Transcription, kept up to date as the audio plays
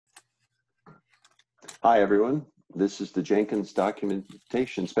Hi, everyone. This is the Jenkins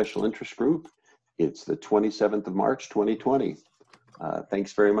Documentation Special Interest Group. It's the 27th of March, 2020.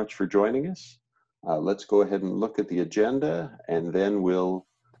 Thanks very much for joining us. Let's go ahead and look at the agenda, and then we'll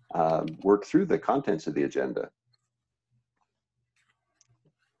work through the contents of the agenda.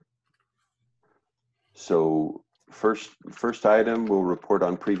 So first item, we'll report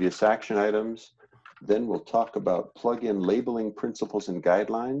on previous action items. Then we'll talk about plugin labeling principles and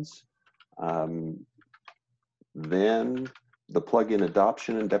guidelines. Then the plugin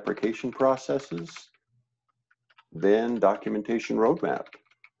adoption and deprecation processes, then documentation roadmap.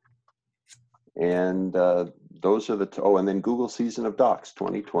 And those are and then Google Season of Docs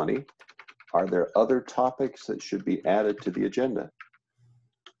 2020. Are there other topics that should be added to the agenda?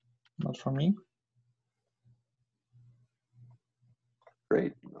 Not for me.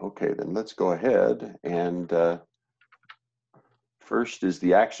 Great. Okay, then let's go ahead. And first is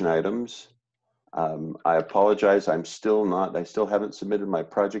the action items. I apologize, I still haven't submitted my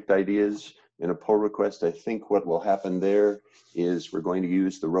project ideas in a pull request. I think what will happen there is we're going to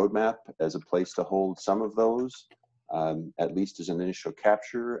use the roadmap as a place to hold some of those, at least as an initial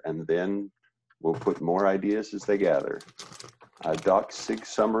capture, and then we'll put more ideas as they gather. Doc SIG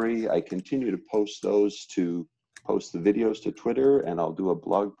summary, I continue to post the videos to Twitter, and I'll do a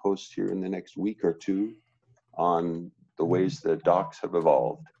blog post here in the next week or two on the ways the docs have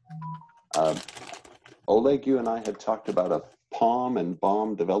evolved. Oleg, you and I had talked about a POM and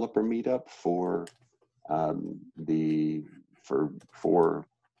BOM developer meetup for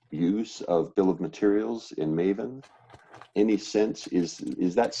use of bill of materials in Maven. Any sense, is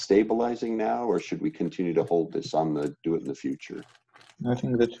that stabilizing now, or should we continue to hold this on the do it in the future? I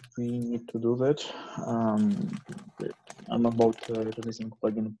think that we need to do that. I'm about releasing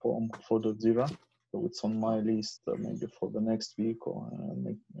plugin POM 4.0, so it's on my list maybe for the next week or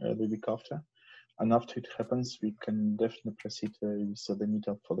the week after. And after it happens, we can definitely proceed with the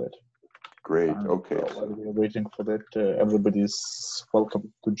meetup for that. Great, and, okay. While we're waiting for that, everybody's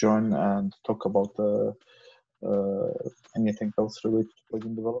welcome to join and talk about anything else related to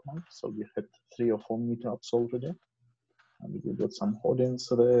plugin development. So we had 3 or 4 meetups already, and we got some audience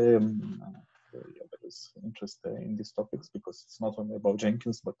there. There is interest in these topics because it's not only about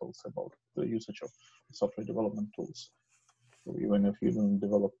Jenkins, but also about the usage of software development tools. So even if you don't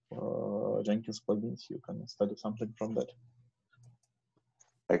develop Jenkins plugins, you can study something from that.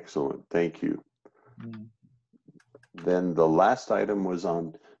 Excellent, thank you. Then the last item was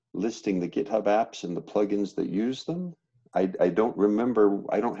on listing the GitHub apps and the plugins that use them. I don't remember,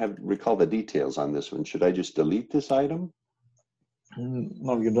 I don't recall the details on this one. Should I just delete this item?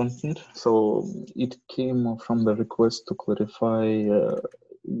 No, you don't need. So it came from the request to clarify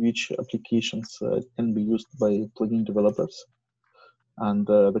which applications can be used by plugin developers. And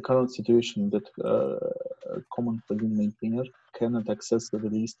the current situation that a common plugin maintainer cannot access the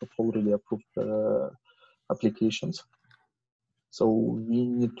list of already approved applications. So we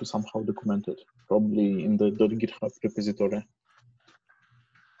need to somehow document it, probably in the .github repository.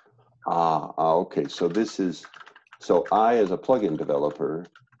 Okay. So I, as a plugin developer,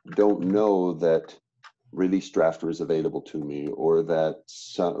 don't know that release drafter is available to me, or that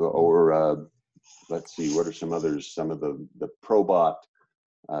let's see, what are some others? Some of the Probot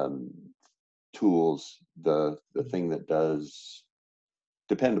tools, the thing that does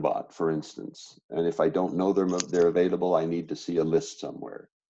Dependabot, for instance. And if I don't know they're available, I need to see a list somewhere.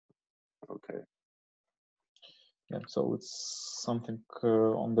 Okay. Yeah, so it's something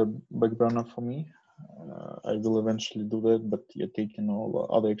on the back burner for me. I will eventually do that, but you're taking all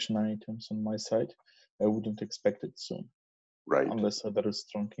the other action items on my side. I wouldn't expect it soon. Right. Unless there is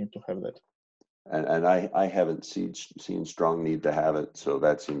strong need to have that. And I haven't seen strong need to have it, so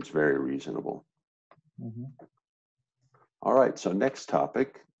that seems very reasonable. All right, so next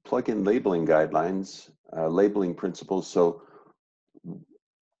topic, plugin labeling guidelines, labeling principles. So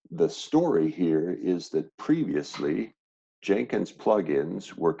the story here is that previously Jenkins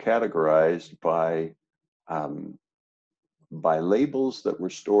plugins were categorized by labels that were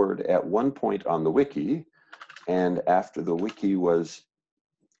stored at one point on the wiki, and after the wiki was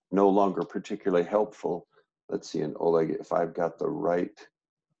no longer particularly helpful. Let's see, and Oleg, if I've got the right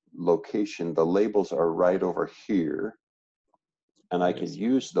location, the labels are right over here, and I can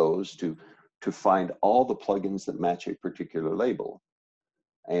use those to find all the plugins that match a particular label.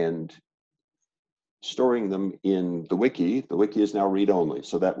 And storing them in the wiki is now read-only,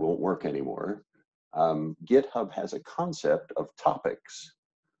 so that won't work anymore. GitHub has a concept of topics,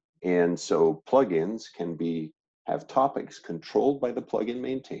 and so plugins can have topics controlled by the plugin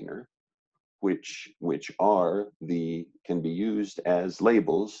maintainer, which can be used as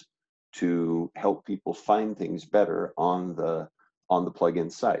labels to help people find things better on the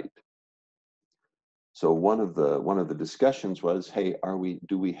plugin site. So one of the discussions was, hey,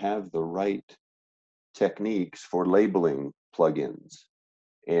 do we have the right techniques for labeling plugins?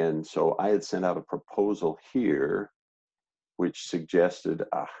 And so I had sent out a proposal here, which suggested,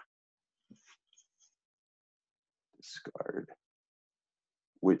 discard,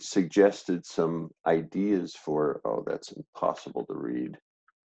 which suggested some ideas for, oh, that's impossible to read,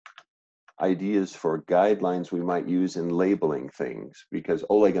 ideas for guidelines we might use in labeling things, because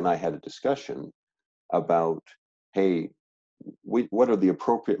Oleg and I had a discussion about, hey, what are the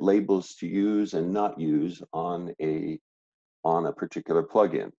appropriate labels to use and not use on a particular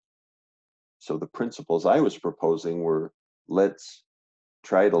plugin. So the principles I was proposing were, let's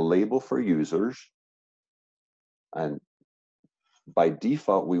try to label for users, and by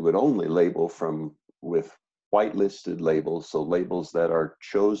default we would only label with whitelisted labels, so labels that are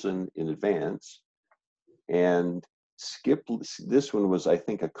chosen in advance, and skip, this one was, I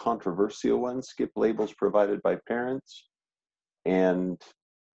think, a controversial one, skip labels provided by parents. And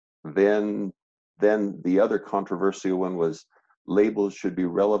then the other controversial one was labels should be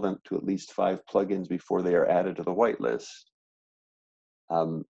relevant to at least 5 plugins before they are added to the whitelist.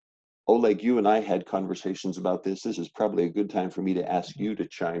 Oleg, you and I had conversations about this. This is probably a good time for me to ask you to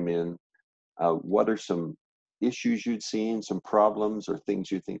chime in. What are some issues you'd seen, some problems or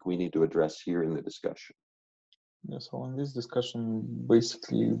things you think we need to address here in the discussion? Yeah, so in this discussion,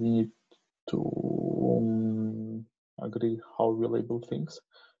 basically we need to agree how we label things,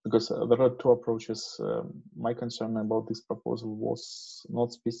 because there are 2 approaches. My concern about this proposal was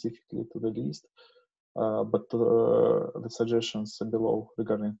not specifically to the list, but the suggestions below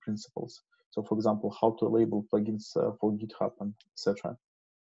regarding principles. So for example, how to label plugins for GitHub and etc.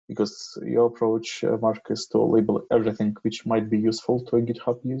 Because your approach, Mark, is to label everything which might be useful to a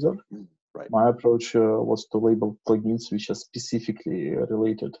GitHub user. Right. My approach was to label plugins which are specifically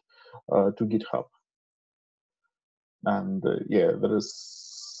related to GitHub. And yeah, there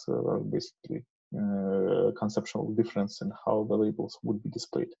is basically a conceptual difference in how the labels would be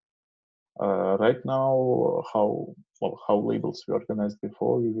displayed. Right now, how labels were organized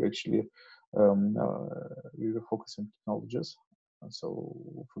before, we actually we were focusing on technologies. And so,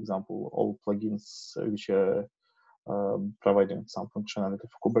 for example, all plugins which are providing some functionality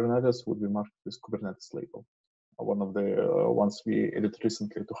for Kubernetes would be marked with Kubernetes label. One of the ones we added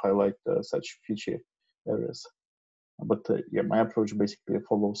recently to highlight such feature areas. But yeah, my approach basically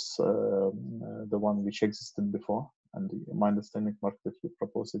follows the one which existed before, and my understanding, Mark, that you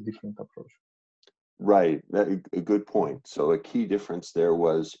propose a different approach. Right, a good point. So a key difference there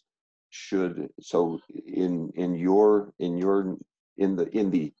was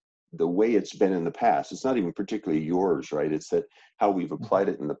the way it's been in the past, it's not even particularly yours, right? It's that how we've applied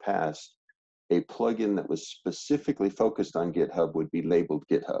it in the past. A plugin that was specifically focused on GitHub would be labeled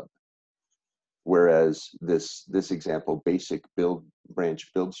GitHub. Whereas this example, basic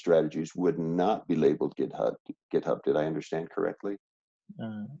branch build strategies, would not be labeled GitHub. Did I understand correctly?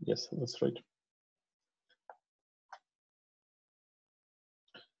 Yes, that's right.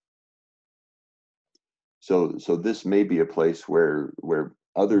 So this may be a place where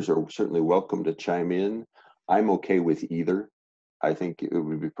others are certainly welcome to chime in. I'm okay with either. I think it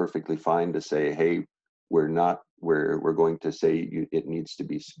would be perfectly fine to say, hey, we're going to say it needs to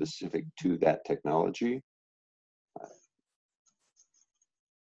be specific to that technology.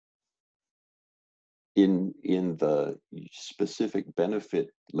 In the specific benefit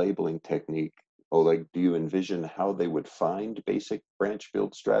labeling technique, Oleg, do you envision how they would find basic branch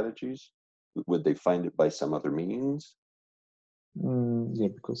build strategies? Would they find it by some other means? Yeah,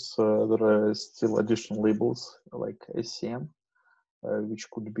 because there are still additional labels like SCM, which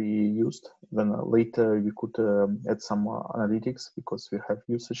could be used. Then later we could add some analytics because we have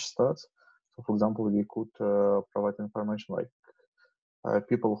usage stats. So for example, we could provide information like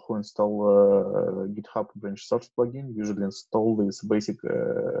people who install GitHub branch source plugin usually install these basic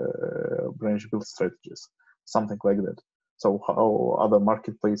branch build strategies, something like that. So how other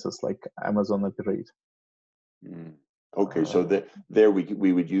marketplaces like Amazon operate. Okay, so there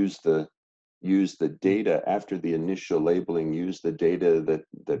we would use the data after the initial labeling, use the data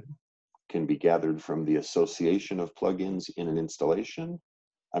that can be gathered from the association of plugins in an installation.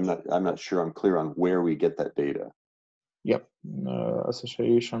 I'm not sure I'm clear on where we get that data. Yep,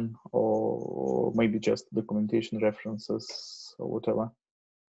 association or maybe just documentation references or whatever.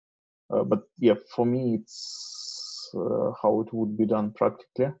 But yeah, for me, it's how it would be done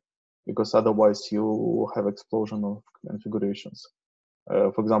practically, because otherwise you have explosion of configurations.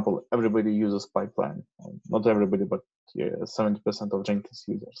 For example, everybody uses pipeline. Not everybody, but yeah, 70% of Jenkins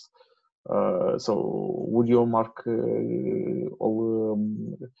users. So would you mark all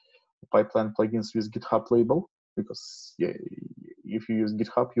pipeline plugins with GitHub label? Because yeah, if you use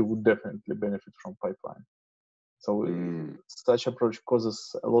GitHub, you would definitely benefit from pipeline. So such approach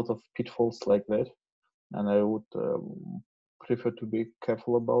causes a lot of pitfalls like that, and I would prefer to be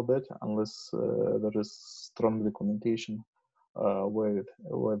careful about that unless there is strong documentation where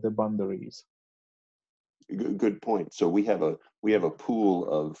the boundary is. Good point. So we have a pool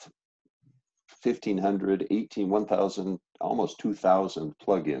of 1,500, 1,000, almost 2,000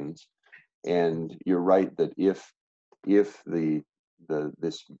 plugins, and you're right that if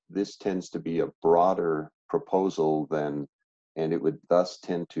this tends to be a broader proposal than, and it would thus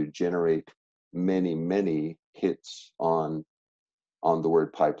tend to generate many hits on the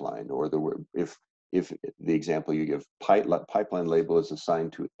word pipeline, or the word, if the example you give, pipeline label is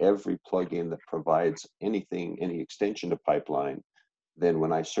assigned to every plugin that provides anything, any extension to pipeline, then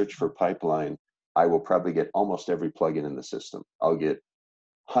when I search for pipeline, I will probably get almost every plugin in the system. I'll get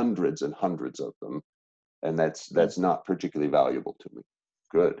hundreds and hundreds of them, and that's not particularly valuable to me.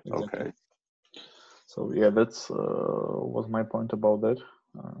 Good. Exactly. Okay. So yeah, that's was my point about that.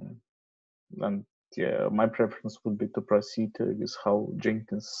 And yeah, my preference would be to proceed with how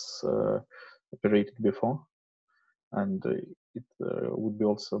Jenkins operated before, and it would be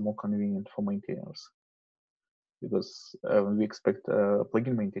also more convenient for maintainers, because we expect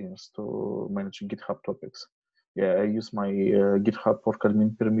plugin maintainers to manage GitHub topics. Yeah, I use my GitHub work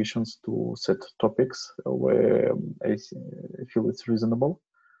admin permissions to set topics where I feel it's reasonable,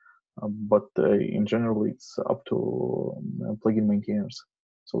 but in general, it's up to plugin maintainers.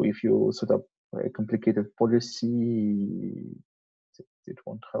 So if you set up a complicated policy, it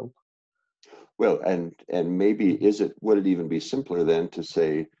won't help. Well, and maybe would it even be simpler then to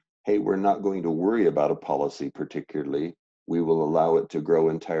say, hey, we're not going to worry about a policy particularly. We will allow it to grow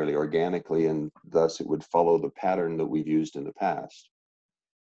entirely organically, and thus it would follow the pattern that we've used in the past.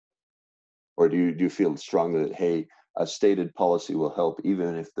 Or do you feel strongly that, hey, a stated policy will help,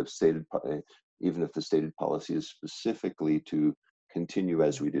 even if the stated policy is specifically to continue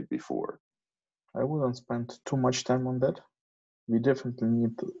as we did before? I wouldn't spend too much time on that. We definitely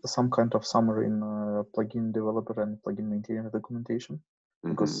need some kind of summary in plugin developer and plugin maintainer documentation,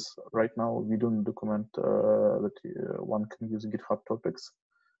 because right now we don't document that one can use GitHub topics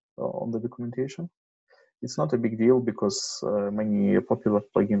on the documentation. It's not a big deal because many popular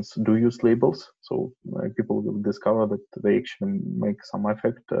plugins do use labels, so people will discover that they actually make some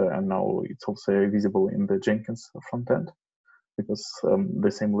effect, and now it's also visible in the Jenkins front end, because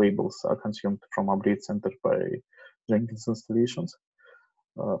the same labels are consumed from Update Center by Jenkins installations.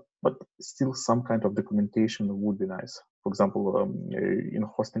 But still, some kind of documentation would be nice. For example, in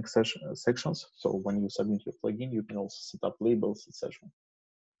hosting sections, so when you submit your plugin, you can also set up labels, etc.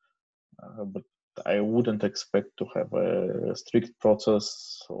 But I wouldn't expect to have a strict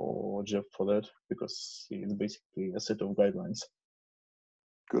process or JEP for that, because it's basically a set of guidelines.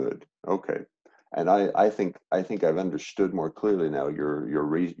 Good. Okay. And I think I've understood more clearly now your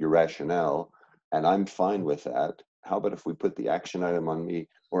rationale, and I'm fine with that. How about if we put the action item on me?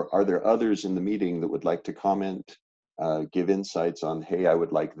 Or are there others in the meeting that would like to comment, give insights on, hey, I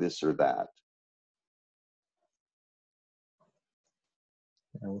would like this or that?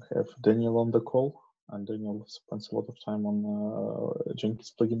 And we have Daniel on the call, and Daniel spends a lot of time on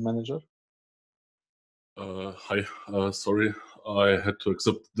Jenkins plugin manager. Hi, sorry, I had to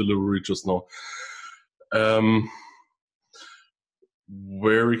accept delivery just now.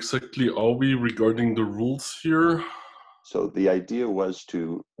 Where exactly are we regarding the rules here? So the idea was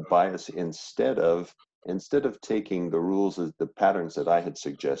to bias, instead of taking the rules as the patterns that I had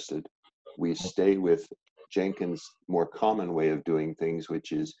suggested, we stay with Jenkins' more common way of doing things,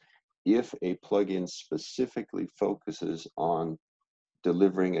 which is if a plugin specifically focuses on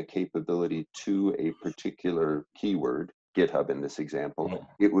delivering a capability to a particular keyword, GitHub in this example,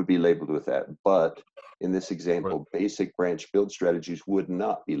 it would be labeled with that. But in this example, basic branch build strategies would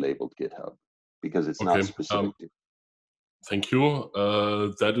not be labeled GitHub because it's not specific. Thank you.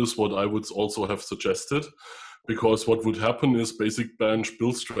 That is what I would also have suggested, because what would happen is basic branch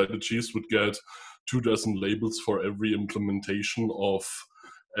build strategies would get 24 labels for every implementation of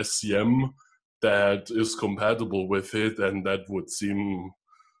SCM that is compatible with it, and that would seem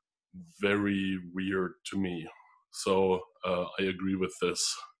very weird to me. So I agree with this.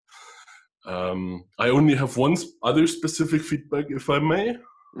 I only have one other specific feedback, if I may.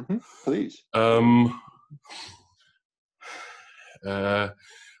 Please.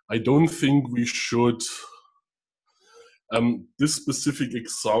 I don't think we should. This specific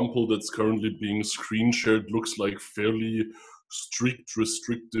example that's currently being screen shared looks like fairly strict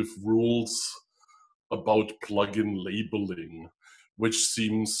restrictive rules about plugin labeling, which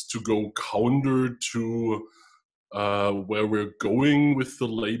seems to go counter to where we're going with the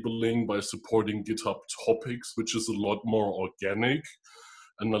labeling by supporting GitHub topics, which is a lot more organic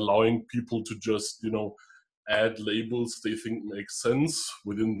and allowing people to just, add labels they think make sense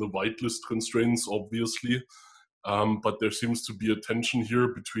within the whitelist constraints, obviously. But there seems to be a tension here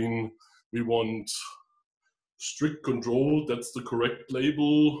between we want strict control, that's the correct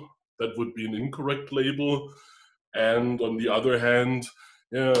label, that would be an incorrect label. And on the other hand,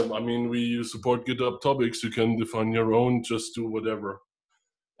 yeah, I mean, we support GitHub topics. You can define your own, just do whatever.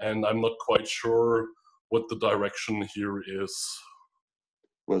 And I'm not quite sure what the direction here is.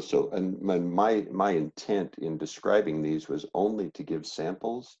 Well, so, and my intent in describing these was only to give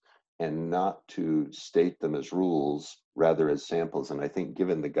samples and not to state them as rules, rather as samples. And I think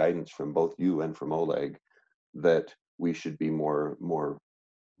given the guidance from both you and from Oleg, that we should be more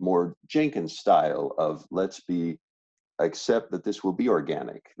Jenkins style of accept that this will be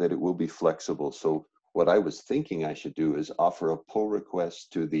organic, that it will be flexible. So what I was thinking I should do is offer a pull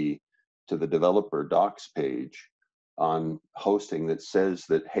request to the developer docs page on hosting that says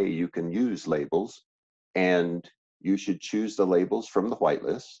that, hey, you can use labels and you should choose the labels from the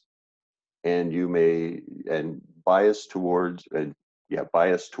whitelist, and you may bias towards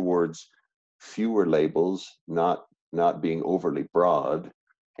fewer labels, not being overly broad,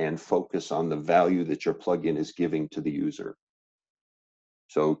 and focus on the value that your plugin is giving to the user.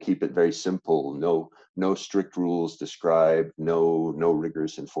 So keep it very simple, no strict rules described, no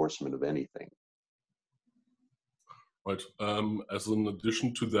rigorous enforcement of anything. Right. As an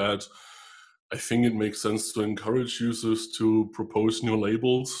addition to that, I think it makes sense to encourage users to propose new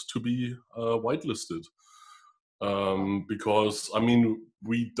labels to be whitelisted. Because, I mean,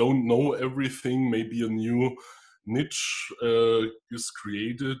 we don't know everything. Maybe a new niche is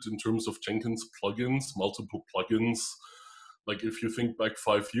created in terms of Jenkins plugins, multiple plugins. Like if you think back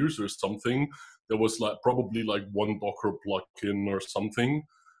 5 years or something, there was probably one Docker plugin or something.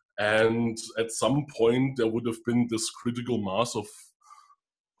 And at some point, there would have been this critical mass of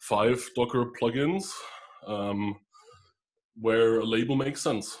 5 Docker plugins where a label makes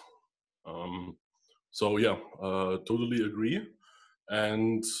sense. So yeah, totally agree.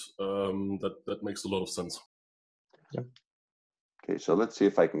 And that makes a lot of sense. Yeah. Okay, so let's see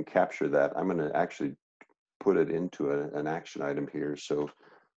if I can capture that. I'm going to actually put it into an action item here. So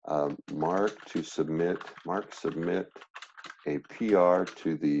Mark submit a PR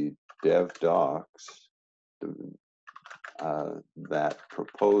to the dev docs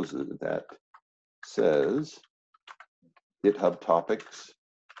that says GitHub topics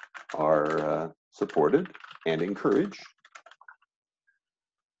are supported and encouraged.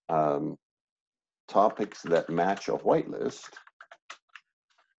 Topics that match a whitelist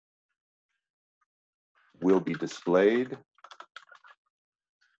will be displayed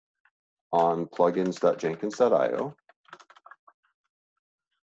on plugins.jenkins.io.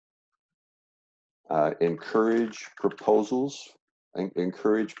 Encourage proposals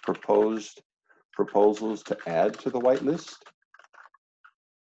to add to the whitelist,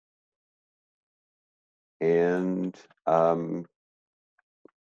 and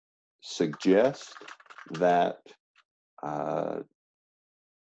suggest that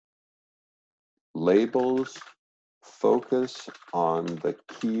labels focus on the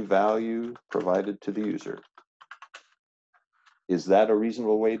key value provided to the user. Is that a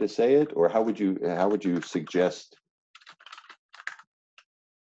reasonable way to say it, or how would you suggest?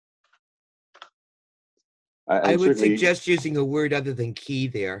 I would suggest using a word other than key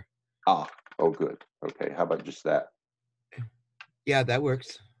there. Oh, good. Okay, how about just that? Yeah, that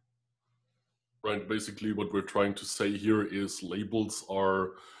works. Right, basically what we're trying to say here is labels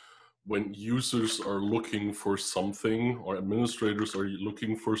are when users are looking for something or administrators are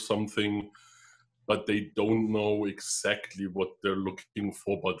looking for something, but they don't know exactly what they're looking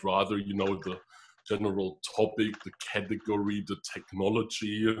for, but rather, the general topic, the category, the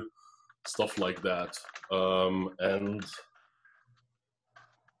technology, stuff like that. And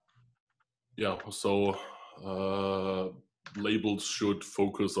yeah, so labels should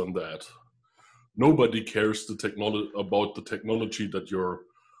focus on that. Nobody cares about the technology that your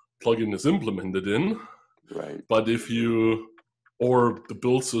plugin is implemented in, right? But or the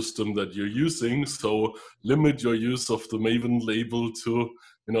build system that you're using, so limit your use of the Maven label to,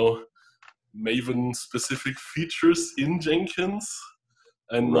 Maven specific features in Jenkins,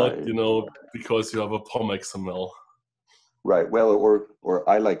 and right. not, because you have a POM XML. Right. Well, or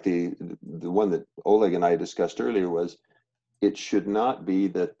I like the one that Oleg and I discussed earlier was it should not be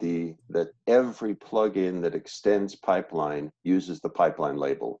that every plugin that extends pipeline uses the pipeline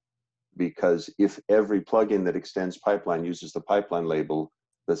label, because if every plugin that extends pipeline uses the pipeline label,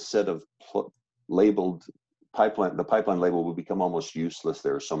 the set of labeled pipeline, the pipeline label will become almost useless.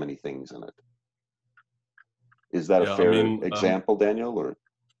 There are so many things in it. Is that a fair example, Daniel? Or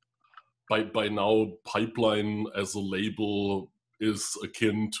by now, pipeline as a label is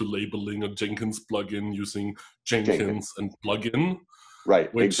akin to labeling a Jenkins plugin using Jenkins and plugin,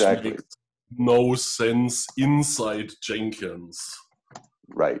 right? Which exactly. Makes no sense inside Jenkins.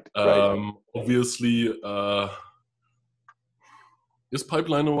 Right. Obviously, is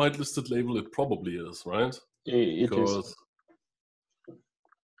pipeline a whitelisted label? It probably is, right? It is.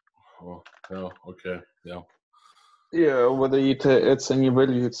 Oh, yeah. Okay. Yeah. Yeah, whether it adds any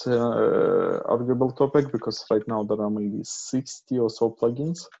value, it's an arguable topic, because right now there are maybe 60 or so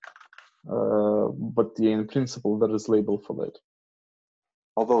plugins. But yeah, in principle, there is label for that.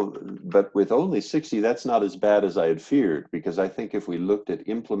 Although, but with only 60, that's not as bad as I had feared, because I think if we looked at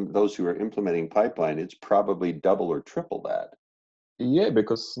those who are implementing pipeline, it's probably double or triple that. Yeah,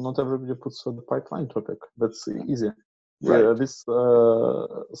 because not everybody puts the pipeline topic. That's easy. Right. Yeah,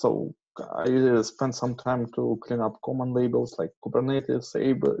 so I spent some time to clean up common labels like Kubernetes,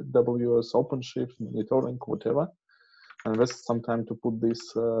 AWS, OpenShift, monitoring, whatever. And invest some time to put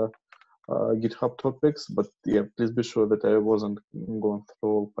these GitHub topics. But yeah, please be sure that I wasn't going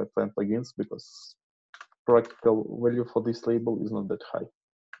through pipeline plugins, because practical value for this label is not that high.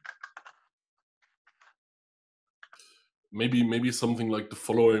 Maybe something like the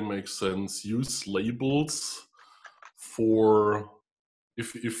following makes sense. Use labels for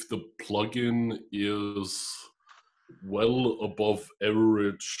if the plugin is well above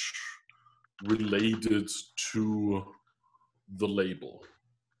average related to the label.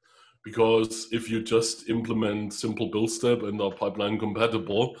 Because if you just implement simple build step and are pipeline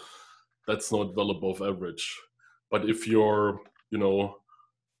compatible, that's not well above average. But if you're,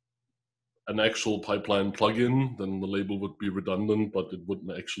 an actual pipeline plugin, then the label would be redundant, but it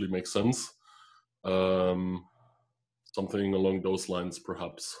wouldn't actually make sense. Something along those lines,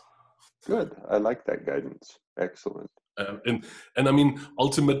 perhaps. Good. I like that guidance. Excellent. And I mean,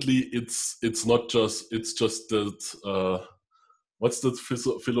 ultimately, it's just that. What's that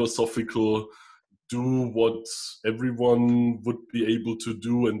philosophical? Do what everyone would be able to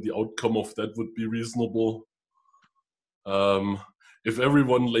do, and the outcome of that would be reasonable. If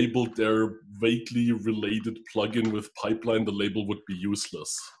everyone labeled their vaguely related plugin with pipeline, the label would be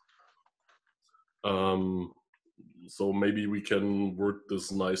useless. So maybe we can word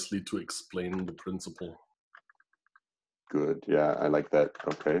this nicely to explain the principle. Good. Yeah, I like that.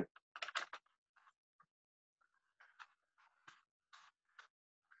 Okay.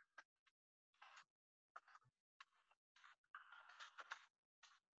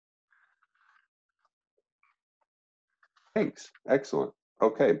 Thanks. Excellent.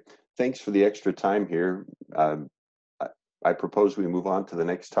 Okay. Thanks for the extra time here. I propose we move on to the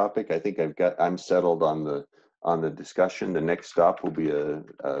next topic. I think I'm settled on the discussion. The next stop will be a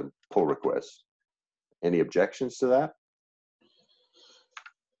pull request. Any objections to that?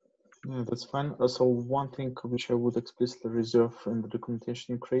 Yeah, that's fine. So one thing which I would explicitly reserve in the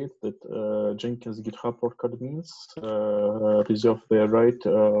documentation you create, that Jenkins GitHub work admins reserve their right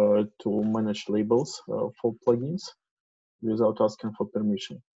to manage labels for plugins without asking for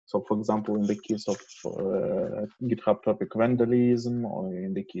permission. So for example, in the case of GitHub topic vandalism, or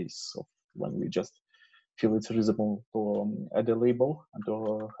in the case of when we just feel it's reasonable to add a label and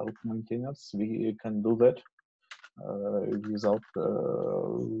to help maintainers, we can do that without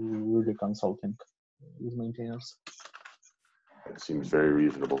really consulting with maintainers. That seems very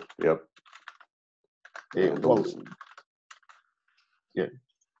reasonable. Yep. Well, yeah,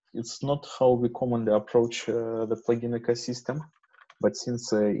 it's not how we commonly approach the plugin ecosystem, but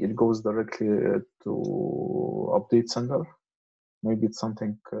since it goes directly to update center, maybe it's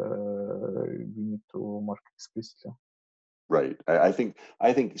something we need to mark explicitly. Right. I think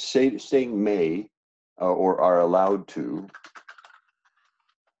saying may or are allowed to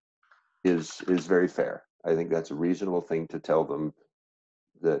is very fair. I think that's a reasonable thing to tell them,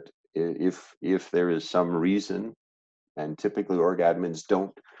 that if there is some reason, and typically org admins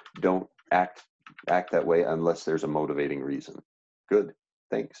don't act that way unless there's a motivating reason. Good.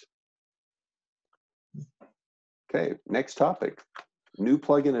 Thanks. Okay. Next topic. New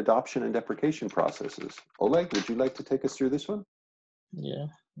plugin adoption and deprecation processes. Oleg, would you like to take us through this one? Yeah.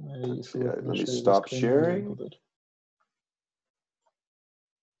 Let me stop sharing.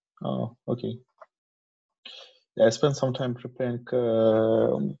 Oh, okay. Yeah, I spent some time preparing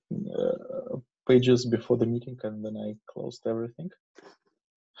pages before the meeting, and then I closed everything.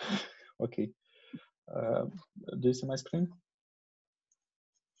 Okay. Do you see my screen?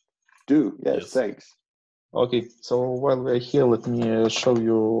 Yes, thanks. Okay, so while we're here, let me show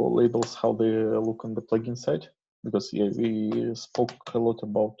you labels, how they look on the plugin side, because yeah, we spoke a lot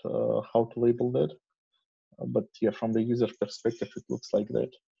about how to label that, but yeah, from the user perspective, it looks like that.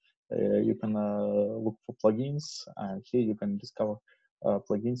 You can look for plugins, and here you can discover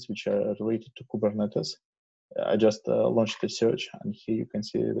plugins which are related to Kubernetes. I just launched a search, and here you can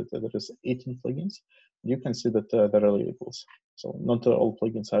see that there is 18 plugins. You can see that there are labels. So not all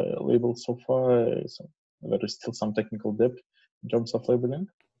plugins are labeled so far, so there is still some technical debt in terms of labeling.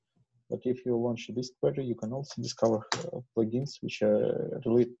 But if you launch this query, you can also discover plugins which are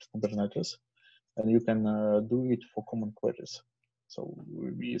related to Kubernetes, and you can do it for common queries. So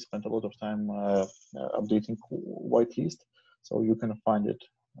we spent a lot of time updating whitelist, so you can find it.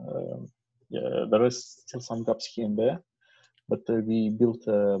 Yeah, there is still some gaps here and there, but we built,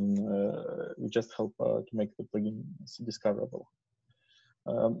 we just help to make the plugins discoverable.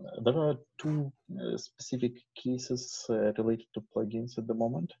 There are two specific cases related to plugins at the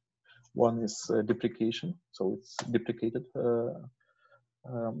moment. One is deprecation, so it's deprecated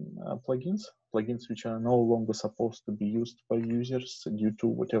plugins which are no longer supposed to be used by users due to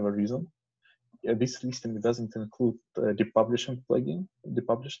whatever reason. This listing doesn't include depublished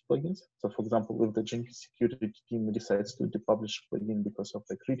plugins. So for example, if the Jenkins security team decides to depublish plugin because of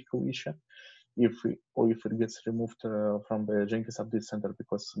a critical issue, if it gets removed from the Jenkins Update Center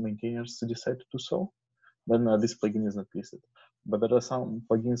because maintainers decide to do so, then this plugin is not listed. But there are some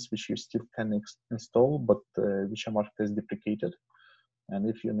plugins which you still can install, but which are marked as deprecated. And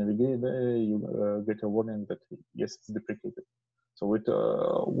if you navigate there, you get a warning that yes, it's deprecated. So with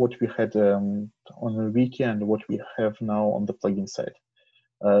what we had on the wiki and what we have now on the plugin side.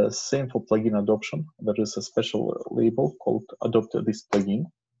 Same for plugin adoption. There is a special label called Adopt This Plugin,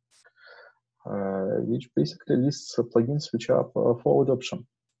 which basically lists plugins which are for adoption.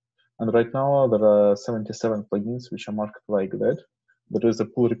 And right now there are 77 plugins which are marked like that. There is a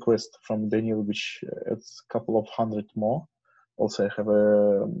pull request from Daniel, which adds a couple of hundred more. Also, I have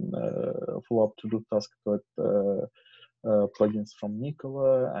a follow-up to-do task to add plugins from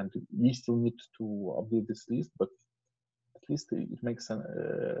Nicola, and we still need to update this list, but at least it makes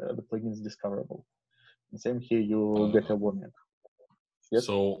the plugins discoverable. And same here, you get a warning. Yes?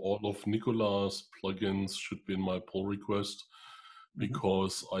 So all of Nicola's plugins should be in my pull request,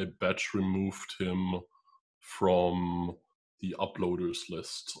 because I batch removed him from the uploaders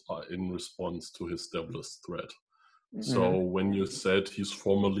list in response to his devlist thread. So when you said he's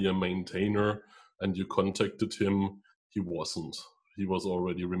formerly a maintainer and you contacted him, he wasn't. He was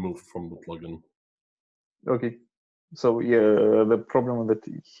already removed from the plugin. Okay. So yeah, the problem that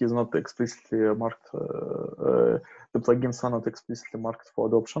he's not explicitly marked, the plugins are not explicitly marked for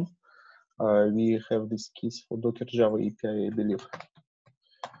adoption. We have this case for Docker Java API, I believe.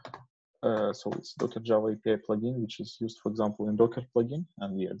 So it's Docker Java API plugin, which is used, for example, in Docker plugin.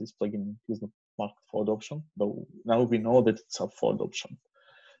 And yeah, this plugin is not marked for adoption, though now we know that it's up for adoption.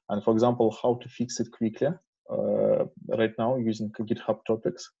 And for example, how to fix it quickly, right now using GitHub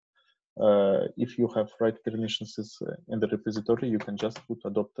topics. If you have write permissions in the repository, you can just put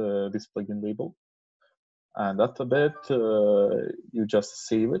adopt this plugin label. And after that, you just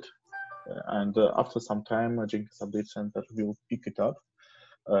save it. And after some time, Jenkins Update Center will pick it up.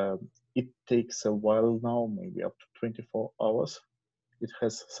 It takes a while now, maybe up to 24 hours. It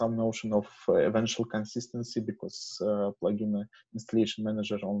has some notion of eventual consistency because plugin installation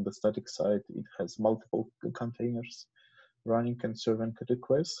manager on the static side, it has multiple containers running and serving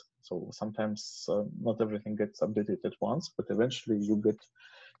requests. So sometimes not everything gets updated at once, but eventually you get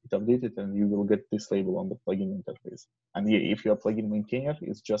it updated and you will get this label on the plugin interface. And yeah, if you're a plugin maintainer,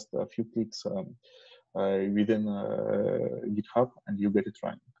 it's just a few clicks within GitHub and you get it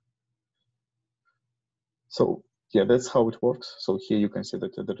running. So yeah, that's how it works. So here you can see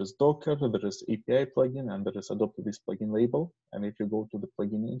that there is Docker, there is API plugin, and there is adopt this plugin label. And if you go to the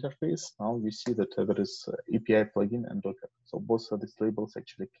plugin interface, now you see that there is API plugin and Docker. So both of these labels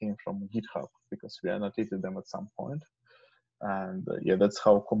actually came from GitHub because we annotated them at some point. And yeah, that's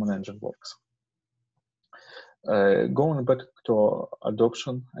how Common Engine works. Going back to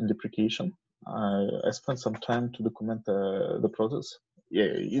adoption and deprecation, I spent some time to document the process. Yeah,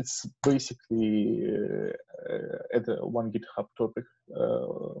 it's basically at one GitHub topic,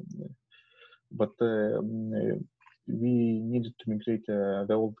 but we needed to migrate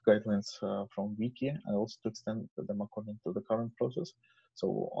the old guidelines from Wiki and also to extend them according to the current process.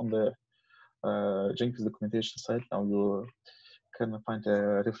 So on the Jenkins documentation side, now you can find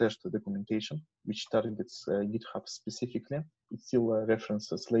a refreshed documentation which targets GitHub specifically. It still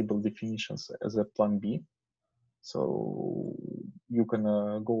references label definitions as a plan B. So you can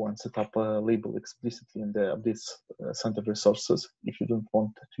go and set up a label explicitly in the updates center resources if you don't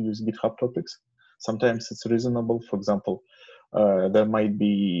want to use GitHub topics. Sometimes it's reasonable. For example, there might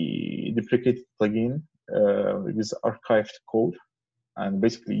be deprecated plugin with archived code, and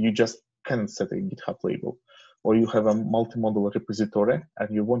basically you just can't set a GitHub label. Or you have a multi-model repository and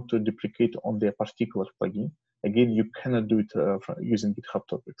you want to deprecate only a particular plugin. Again, you cannot do it using GitHub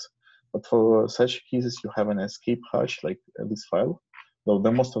topics. But for such cases, you have an escape hash like this file. Though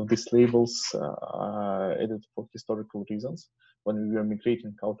the most of these labels are added for historical reasons. When we were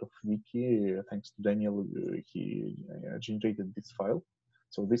migrating out of Wiki, thanks to Daniel, he generated this file.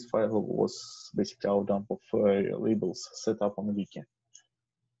 So this file was basically our dump of labels set up on Wiki.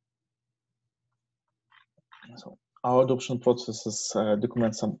 So our adoption processes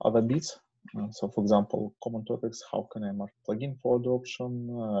document some other bits. So for example, common topics, how can I mark plugin for adoption?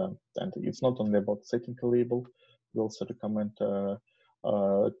 And it's not only about setting a label. We also recommend to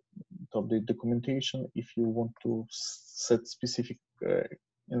update documentation if you want to set specific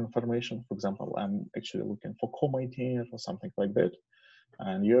information. For example, I'm actually looking for co-maintainer or something like that.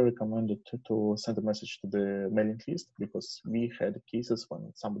 And you're recommended to send a message to the mailing list, because we had cases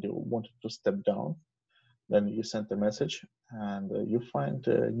when somebody wanted to step down. Then you send a message and you find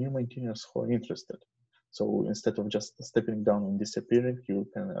new maintainers who are interested. So instead of just stepping down and disappearing, you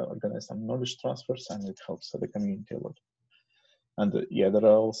can organize some knowledge transfers, and it helps the community a lot. And yeah, there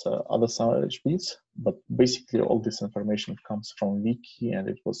are also other such bits, but basically all this information comes from Wiki, and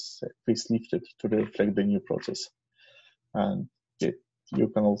it was facelifted to reflect the new process. And you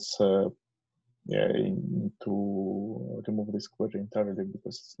can also need to remove this query entirely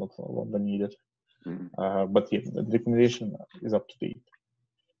because it's not longer needed. But yeah, the documentation is up to date.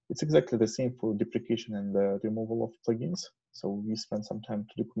 It's exactly the same for deprecation and the removal of plugins. So we spend some time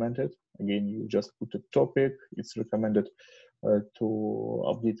to document it. Again, you just put a topic. It's recommended to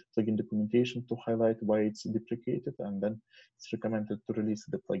update plugin documentation to highlight why it's deprecated, and then it's recommended to release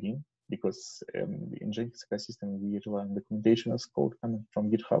the plugin, because in Jenkins ecosystem we rely on documentation as code coming from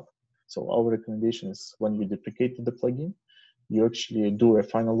GitHub. So our recommendation is when you deprecate the plugin, you actually do a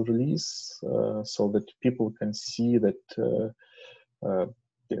final release so that people can see that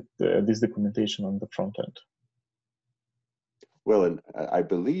this documentation on the front end. Well, and I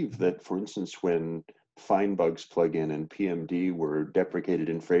believe that, for instance, when FindBugs plugin and PMD were deprecated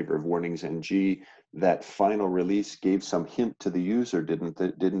in favor of warnings NG, that final release gave some hint to the user, didn't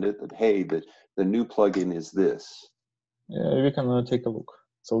it? That, hey, the new plugin is this. Yeah, we can take a look.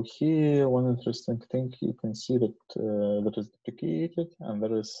 So here, one interesting thing, you can see that that is deprecated, and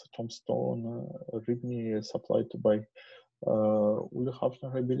there is Tombstone README supplied by Uli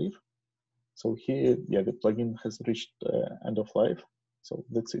Hafner, I believe. So here, yeah, the plugin has reached end of life. So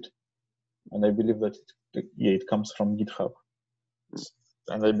that's it. And I believe that it comes from GitHub.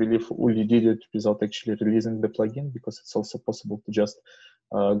 And I believe Uli did it without actually releasing the plugin, because it's also possible to just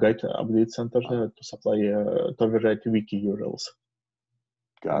guide update center to supply to overwrite wiki URLs.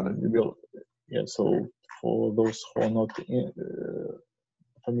 Got it. Yeah, so for those who are not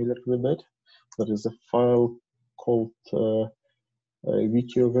familiar with that, there is a file called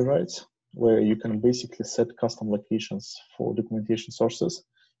wiki overrides, where you can basically set custom locations for documentation sources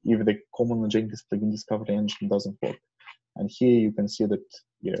if the common Jenkins plugin discovery engine doesn't work. And here you can see that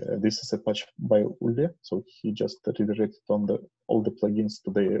this is a patch by Uli, so he just redirected on all the plugins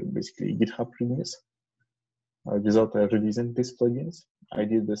to the basically GitHub readmes without releasing these plugins. I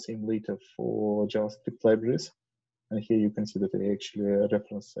did the same later for JavaScript libraries, and here you can see that I actually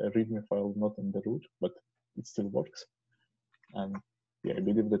reference a README file not in the root, but it still works. And yeah, I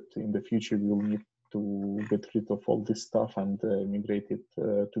believe that in the future we will need to get rid of all this stuff and migrate it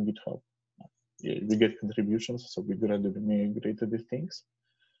to GitHub. Yeah, we get contributions, so we gradually migrated these things.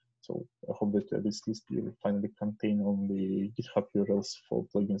 So I hope that this list will finally contain only GitHub URLs for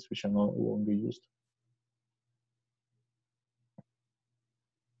plugins which are no longer used.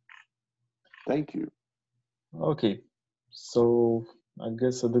 Thank you. Okay, so I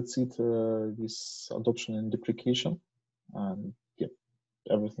guess that's it with adoption and deprecation. And yeah,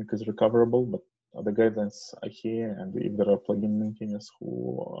 everything is recoverable, but the guidelines are here, and if there are plugin maintainers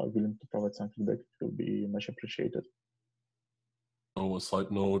who are willing to provide some feedback, it will be much appreciated. Oh, a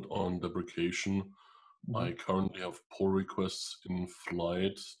side note on deprecation. I currently have pull requests in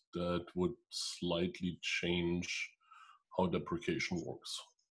flight that would slightly change how deprecation works.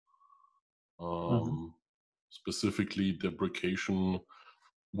 Specifically, deprecation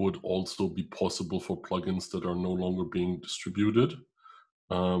would also be possible for plugins that are no longer being distributed,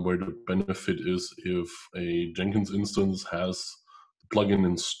 where the benefit is if a Jenkins instance has the plugin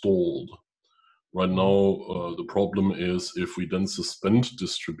installed. Right now, the problem is if we then suspend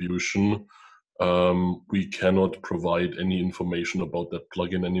distribution, we cannot provide any information about that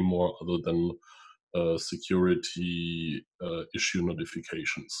plugin anymore other than security issue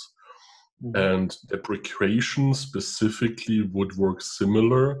notifications. And deprecation specifically would work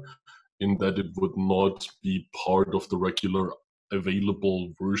similar in that it would not be part of the regular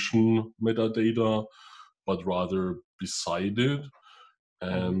available version metadata, but rather beside it.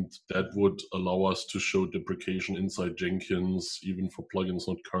 And that would allow us to show deprecation inside Jenkins, even for plugins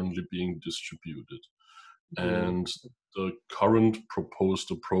not currently being distributed. And the current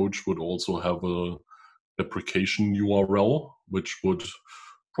proposed approach would also have a deprecation URL, which would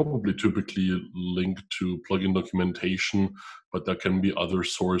probably typically link to plugin documentation, but there can be other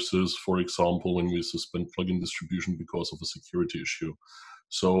sources, for example, when we suspend plugin distribution because of a security issue.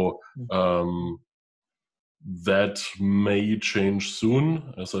 So that may change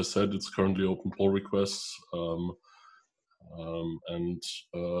soon. As I said, it's currently open pull requests and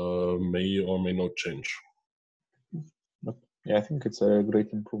may or may not change. But yeah, I think it's a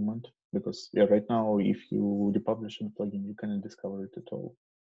great improvement because right now, if you republish a plugin, you cannot discover it at all.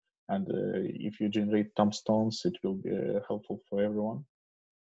 And if you generate tombstones, it will be helpful for everyone.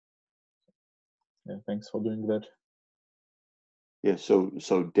 Yeah, thanks for doing that. Yeah,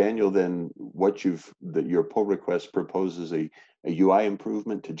 so Daniel, then what your pull request proposes a UI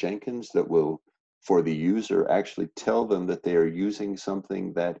improvement to Jenkins that will, for the user, actually tell them that they are using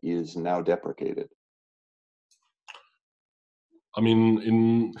something that is now deprecated. I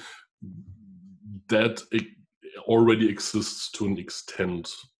mean, that it already exists to an extent,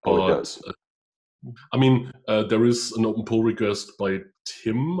 but it does. I mean, there is an open pull request by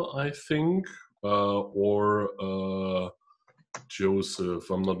Tim, I think, or Joseph,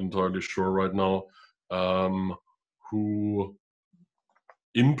 I'm not entirely sure right now, who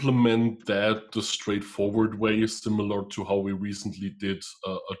implement that the straightforward way, similar to how we recently did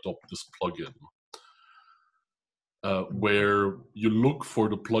adopt this plugin. Where you look for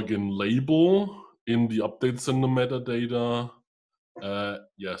the plugin label in the updates and the metadata.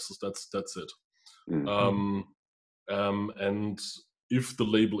 Yes, that's it. And if the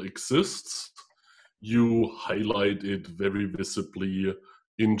label exists, you highlight it very visibly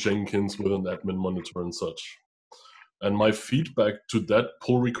in Jenkins with an admin monitor and such. And my feedback to that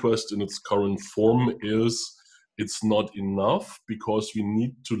pull request in its current form is it's not enough because we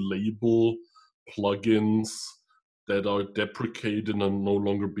need to label plugins that are deprecated and no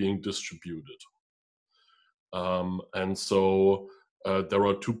longer being distributed. And so there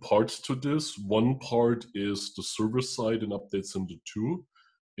are two parts to this. One part is the server side in updates into 2,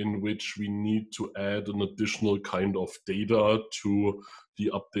 in which we need to add an additional kind of data to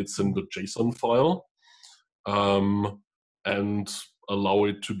the updates in the JSON file and allow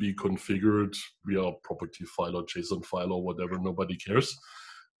it to be configured via property file or JSON file or whatever, nobody cares.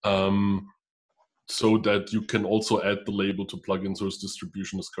 So that you can also add the label to plugins whose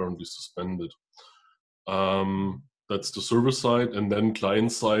distribution is currently suspended. That's the server side. And then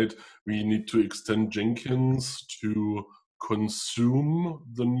client side, we need to extend Jenkins to consume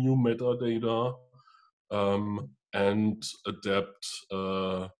the new metadata and adapt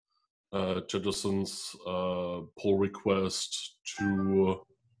Jettison's pull request to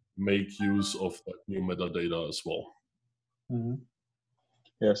make use of that new metadata as well.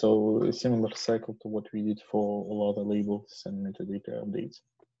 Yeah, so a similar cycle to what we did for all other labels and metadata updates,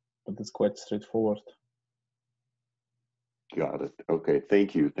 but it's quite straightforward. Got it. Okay,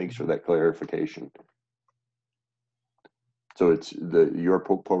 thank you. Thanks for that clarification. So it's your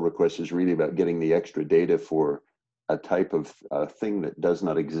pull request is really about getting the extra data for a type of thing that does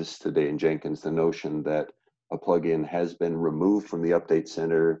not exist today in Jenkins, the notion that a plugin has been removed from the update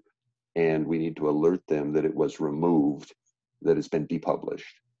center and we need to alert them that it was removed, that it's been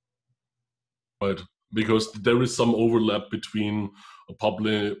depublished. Right, because there is some overlap between a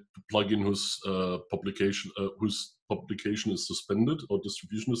plugin whose publication is suspended or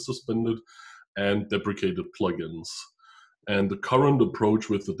distribution is suspended and deprecated plugins. And the current approach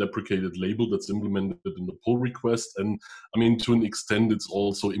with the deprecated label that's implemented in the pull request, and I mean, to an extent, it's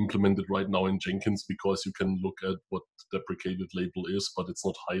also implemented right now in Jenkins because you can look at what the deprecated label is, but it's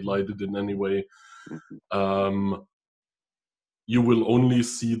not highlighted in any way. You will only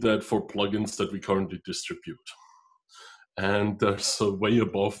see that for plugins that we currently distribute. And there's a way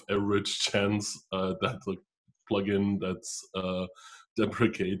above average chance that the plugin that's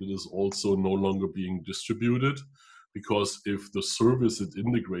deprecated is also no longer being distributed. because if the service it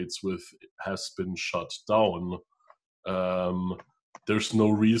integrates with has been shut down, there's no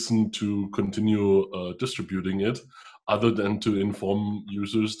reason to continue distributing it other than to inform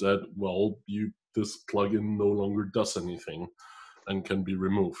users that, well, this plugin no longer does anything and can be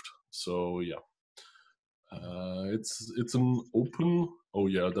removed. So yeah, it's an open. Oh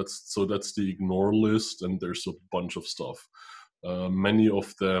yeah, that's the ignore list, and there's a bunch of stuff. Many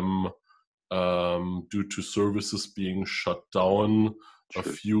of them, due to services being shut down, Sure. a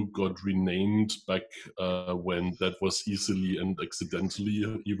few got renamed back when that was easily and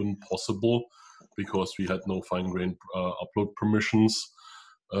accidentally even possible, because we had no fine-grained upload permissions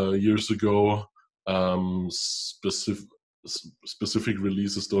years ago. Specific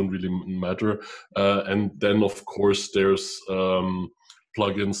releases don't really matter. And then, of course, there's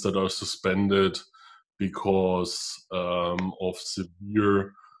plugins that are suspended because of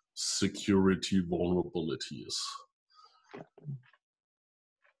severe security vulnerabilities.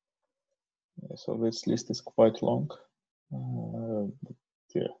 So this list is quite long.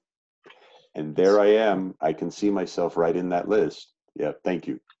 Yeah. And there I am. I can see myself right in that list. Yeah, thank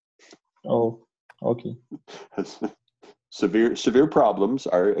you. Oh, okay. Severe problems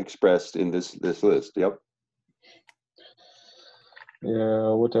are expressed in this list. Yep.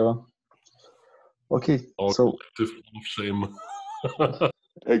 Yeah, whatever. Okay, Our so collective shame.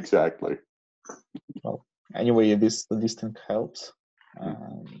 Exactly. well, anyway, this listing helps,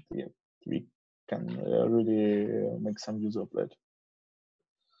 and yeah, we can really make some use of that.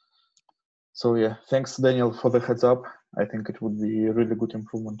 So yeah, thanks Daniel for the heads up. I think it would be a really good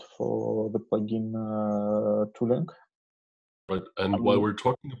improvement for the plugin tooling. Right, and while we're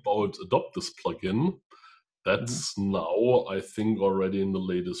talking about adopt this plugin, that's now, I think, already in the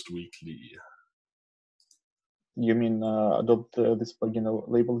latest weekly. You mean adopt this plugin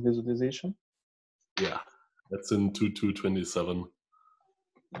label visualization? Yeah, that's in 2.2.27.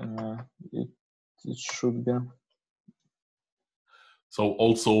 It should be. So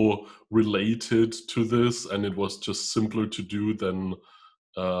also related to this, and it was just simpler to do than,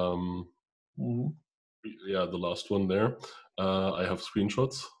 yeah, the last one there. I have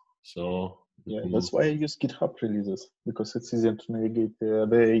screenshots, so yeah, that's why I use GitHub releases, because it's easier to navigate there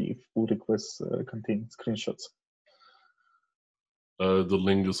if pull requests contain screenshots. The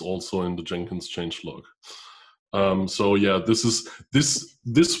link is also in the Jenkins changelog. So yeah,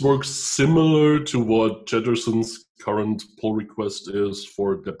 this works similar to what Jetterson's current pull request is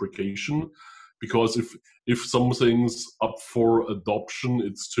for deprecation, because if something's up for adoption,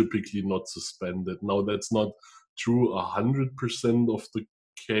 it's typically not suspended. Now that's not true 100% of the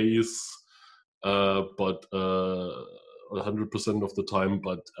case, but 100% of the time.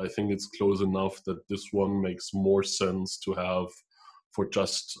 But I think it's close enough that this one makes more sense to have for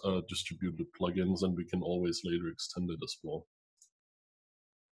just distributed plugins, and we can always later extend it as well.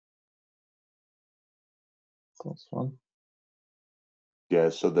 That's one. Yeah,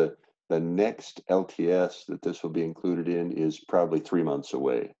 so the next LTS that this will be included in is probably 3 months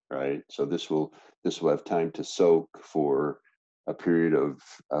away, right? So this will have time to soak for a period of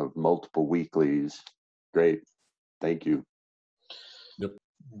multiple weeklies. Great, thank you. Yep.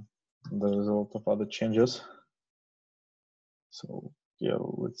 There's a lot of other changes. So yeah,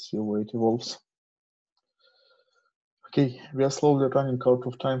 let's see where it evolves. Okay, we are slowly running out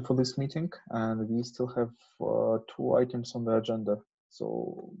of time for this meeting, and we still have 2 items on the agenda.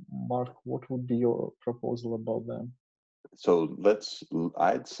 So Mark, what would be your proposal about them? So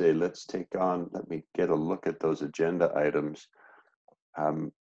I'd say let's take on, let me get a look at those agenda items.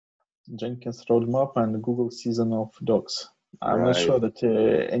 Jenkins roadmap and Google season of docs. I'm not Right. sure that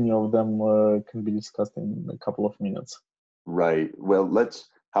any of them can be discussed in a couple of minutes. Right. Well,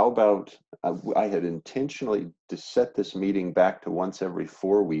 how about, I had intentionally to set this meeting back to once every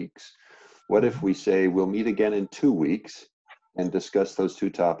 4 weeks. What if we say we'll meet again in 2 weeks and discuss those 2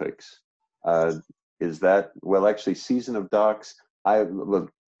 topics? Is that, well, actually, season of docs,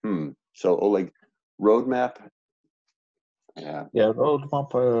 so Oleg, roadmap? Yeah,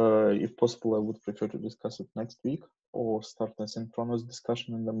 roadmap, if possible, I would prefer to discuss it next week or start a synchronous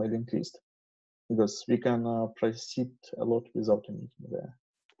discussion in the mailing list, because we can proceed a lot without a meeting there.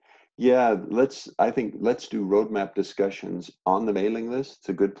 Yeah, I think let's do roadmap discussions on the mailing list. It's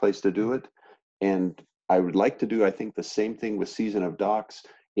a good place to do it. And I would like to do, I think, the same thing with season of docs,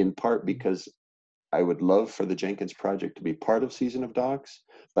 in part because I would love for the Jenkins project to be part of season of docs,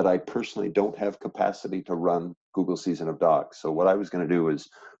 but I personally don't have capacity to run Google season of docs. So what I was going to do is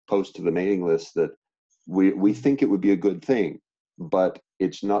post to the mailing list that we think it would be a good thing, but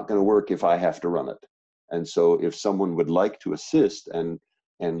it's not going to work if I have to run it. And so if someone would like to assist and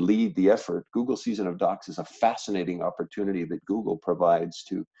and lead the effort, Google Season of Docs is a fascinating opportunity that Google provides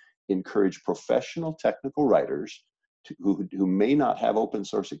to encourage professional technical writers who may not have open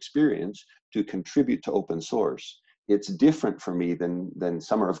source experience to contribute to open source. It's different for me than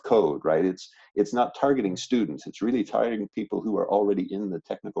Summer of Code, right? It's not targeting students. It's really targeting people who are already in the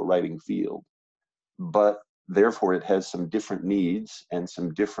technical writing field. But therefore, it has some different needs and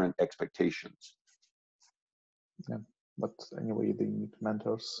some different expectations. Yeah, but anyway, they need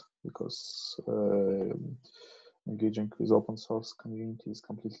mentors because engaging with open source community is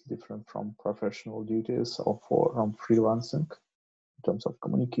completely different from professional duties or from freelancing in terms of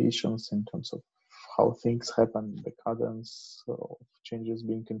communications, in terms of how things happen, the cadence of changes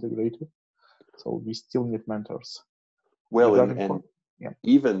being integrated. So we still need mentors. Well, and yeah.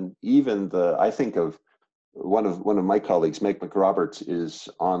 even I think of one of my colleagues, Meg McRoberts, is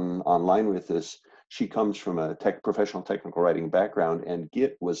online with this. She comes from a professional technical writing background, and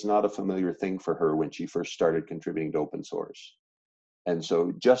Git was not a familiar thing for her when she first started contributing to open source. And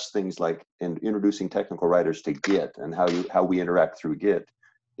so just things like introducing technical writers to Git and how we interact through Git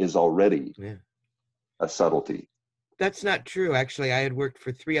is already a subtlety. That's not true. Actually, I had worked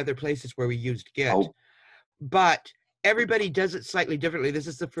for 3 other places where we used Git, Oh. but everybody does it slightly differently. This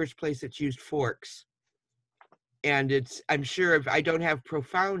is the first place that's used forks. And I'm sure if I don't have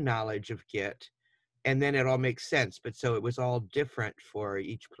profound knowledge of Git, and then it all makes sense. But so it was all different for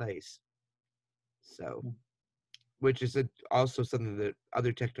each place. So, which is also something that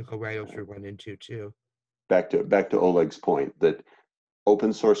other technical writers should run into too. Back to Oleg's point that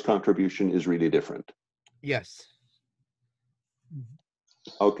open source contribution is really different. Yes.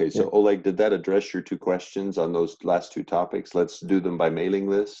 Okay, so Oleg, did that address your 2 questions on those last 2 topics? Let's do them by mailing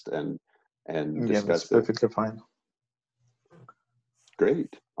list and discuss that's perfectly fine.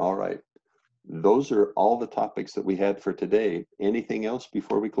 Great. All right. Those are all the topics that we had for today. Anything else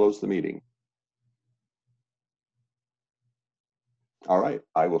before we close the meeting? All right.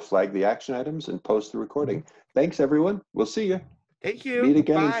 I will flag the action items and post the recording. Thanks, everyone. We'll see you. Thank you. Meet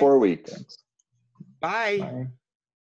again in 4 weeks. Thanks. Bye. Bye.